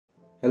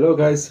Hello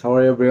guys, how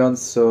are you everyone?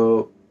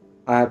 So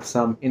I have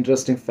some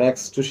interesting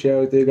facts to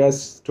share with you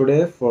guys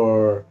today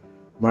for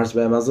March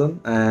by Amazon,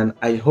 and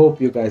I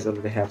hope you guys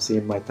already have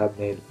seen my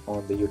thumbnail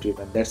on the YouTube,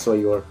 and that's why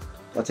you are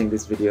watching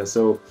this video.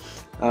 So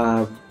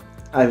um,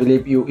 I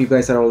believe you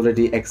guys are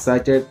already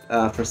excited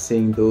after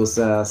seeing those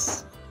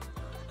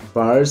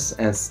bars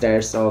and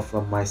stats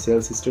of my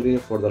sales history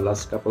for the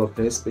last couple of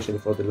days, especially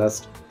for the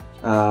last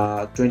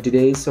 20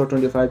 days or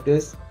 25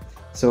 days.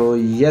 So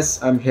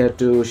yes, I'm here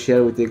to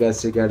share with you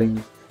guys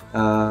regarding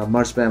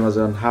March by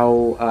Amazon,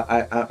 how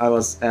I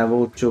was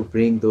able to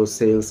bring those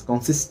sales,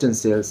 consistent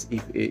sales,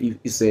 if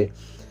you say,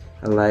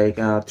 like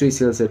 3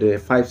 sales a day,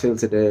 5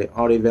 sales a day,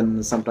 or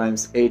even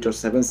sometimes 8 or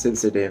 7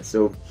 sales a day.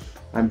 So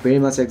I'm very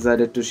much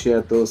excited to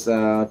share those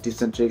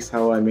tips and tricks,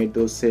 how I made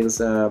those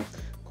sales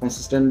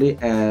consistently,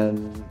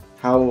 and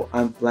how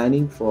I'm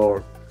planning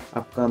for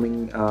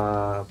upcoming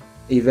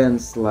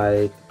events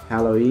like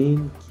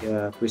Halloween,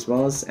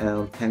 Christmas,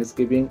 and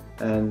Thanksgiving,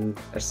 and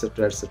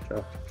etc.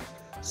 etc.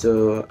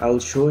 So I'll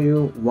show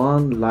you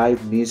one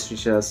live niche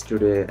research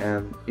today,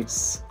 and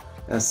it's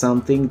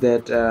something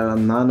that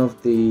none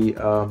of the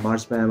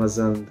March by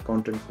Amazon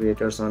content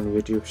creators on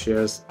YouTube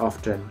shares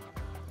often.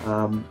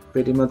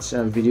 Pretty much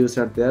videos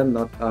are there,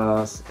 not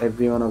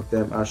every one of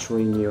them are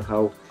showing you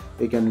how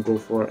you can go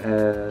for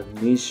a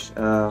niche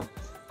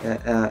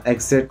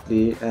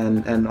exactly,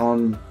 and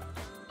on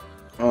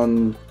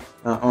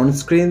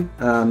screen.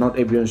 Not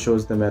everyone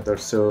shows the method,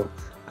 so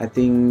I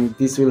think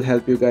this will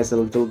help you guys a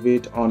little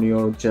bit on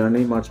your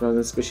journey, March Amazon,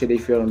 especially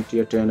if you're on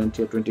tier 10 and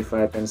tier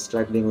 25 and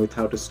struggling with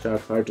how to start,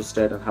 where to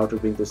start, and how to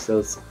bring the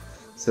sales.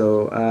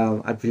 So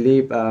I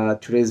believe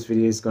today's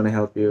video is going to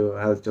help you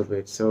a little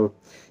bit. So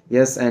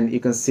yes, and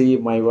you can see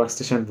my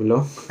workstation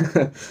below.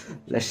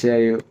 Let's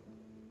share you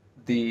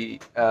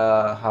the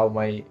how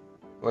my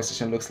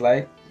workstation looks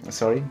like.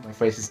 Sorry, my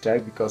face is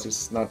dark because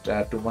it's not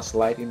too much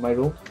light in my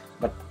room,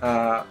 but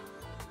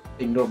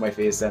ignore my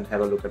face and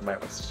have a look at my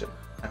workstation.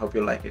 I hope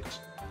you like it.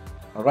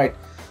 All right,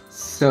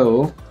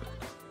 so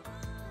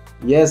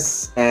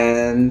yes,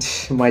 and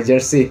my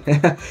jersey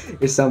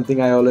is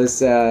something I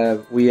always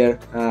wear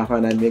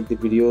when I make the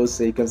videos.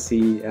 So you can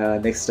see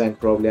next time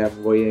probably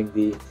I'm wearing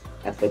the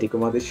Atletico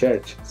Madrid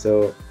shirt.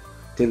 So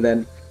till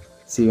then,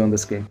 see you on the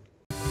screen.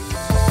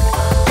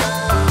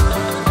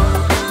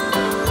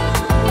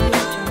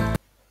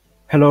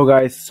 Hello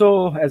guys,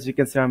 so as you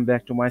can see, I'm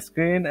back to my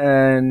screen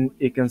and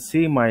you can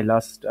see my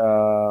last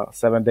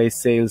 7 day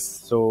sales.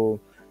 So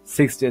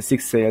 6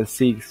 sales,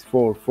 6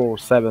 4 4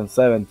 7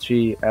 7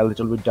 3, a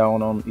little bit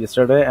down on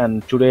yesterday,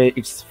 and today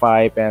it's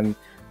 5 and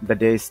the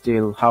day is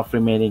still half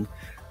remaining.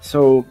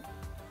 So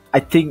I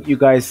think you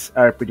guys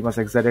are pretty much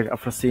excited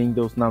after seeing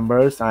those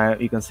numbers.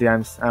 You can see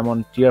I'm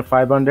on tier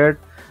 500.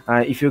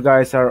 If you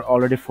guys are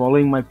already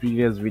following my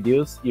previous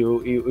videos,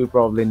 you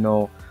probably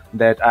know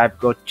that I've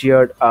got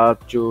tiered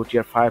up to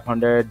tier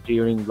 500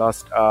 during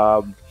last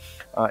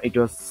it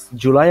was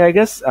July, I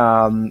guess.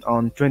 On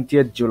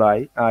 20th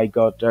July I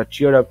got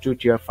tiered up to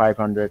tier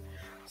 500.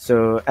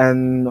 So,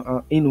 and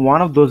in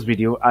one of those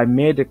videos I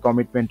made a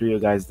commitment to you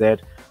guys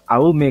that I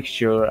will make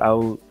sure I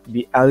will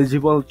be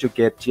eligible to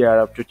get tier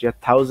up to tier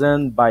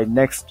 1000 by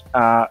next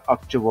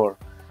October.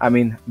 I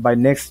mean by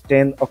next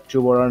 10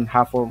 October and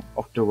half of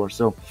October.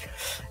 So,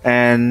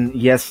 and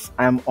yes,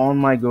 I'm on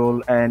my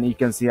goal, and you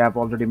can see I've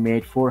already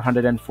made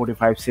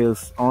 445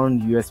 sales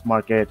on US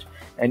market.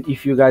 And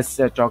if you guys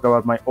talk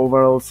about my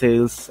overall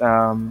sales,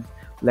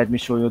 let me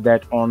show you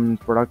that on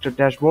product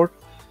dashboard.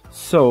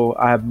 So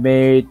I have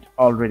made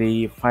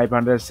already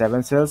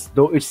 507 sales,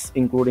 though it's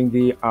including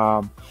the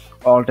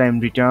all-time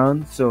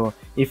return. So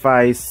if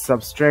I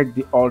subtract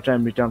the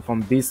all-time return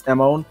from this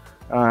amount,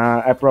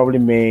 I probably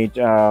made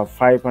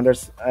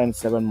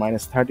 507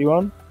 minus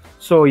 31.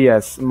 So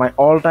yes, my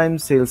all-time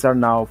sales are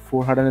now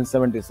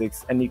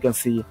 476, and you can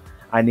see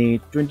I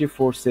need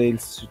 24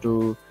 sales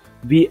to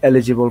be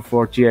eligible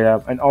for tier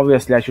up. And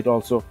obviously I should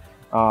also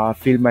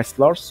fill my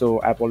slots.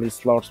 So I've already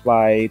slots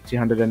by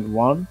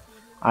 301.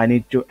 I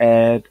need to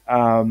add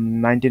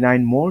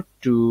 99 more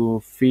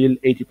to fill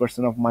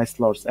 80% of my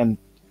slots, and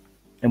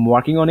I'm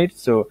working on it.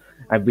 So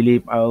I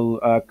believe I'll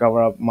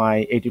cover up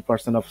my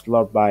 80% of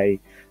slot by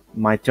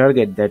my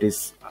target, that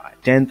is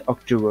 10th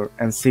October,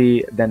 and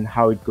see then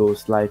how it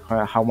goes, like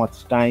how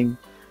much time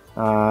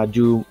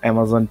do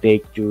Amazon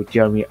take to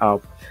tear me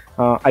up.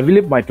 I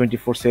believe my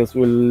 24 sales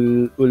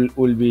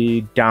will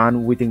be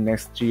done within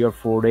next 3 or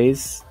 4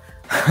 days.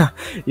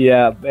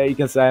 Yeah, you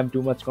can say I'm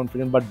too much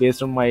confident, but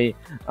based on my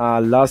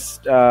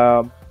last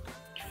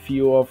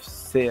few of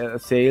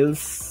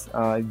sales,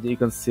 you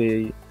can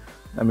say,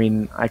 I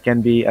mean, I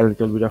can be a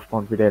little bit of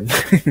confident.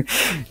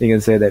 You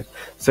can say that.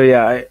 So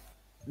yeah,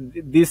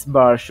 this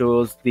bar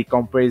shows the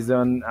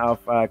comparison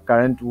of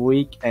current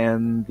week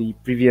and the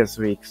previous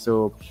week.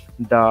 So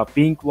the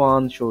pink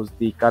one shows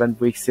the current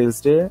week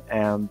sales day,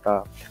 and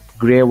the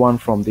gray one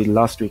from the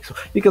last week. So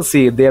you can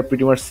see they are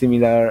pretty much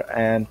similar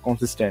and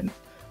consistent.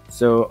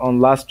 So on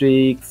last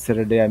week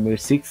Saturday I made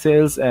 6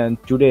 sales, and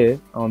today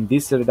on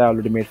this Saturday I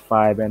already made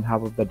 5, and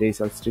half of the days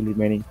are still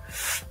remaining.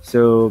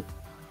 So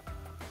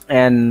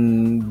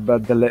and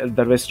but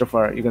the rest of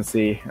our, you can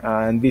see,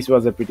 and this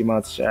was a pretty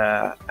much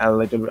a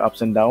little bit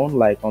ups and down.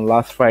 Like on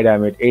last Friday I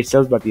made 8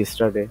 sales, but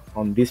yesterday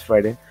on this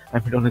Friday I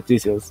made only 3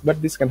 sales. But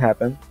this can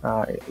happen.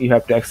 You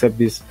have to accept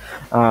these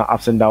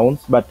ups and downs.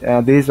 But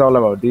this is all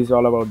about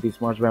this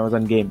March by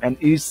Amazon game, and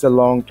it's a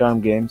long-term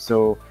game.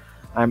 So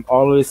I'm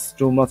always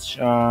too much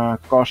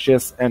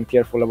cautious and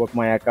careful about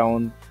my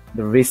account,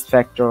 the risk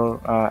factor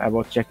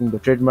about checking the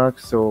trademark.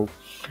 So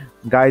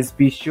guys,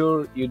 be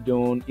sure you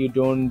don't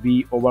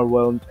be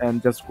overwhelmed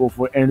and just go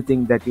for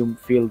anything that you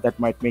feel that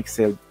might make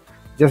sale.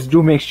 Just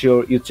do make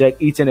sure you check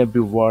each and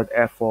every word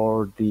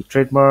for the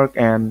trademark,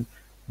 and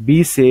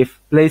be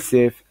safe, play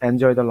safe,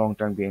 enjoy the long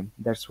term game.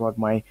 That's what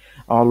my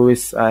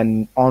always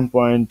an on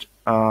point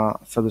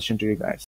suggestion to you guys.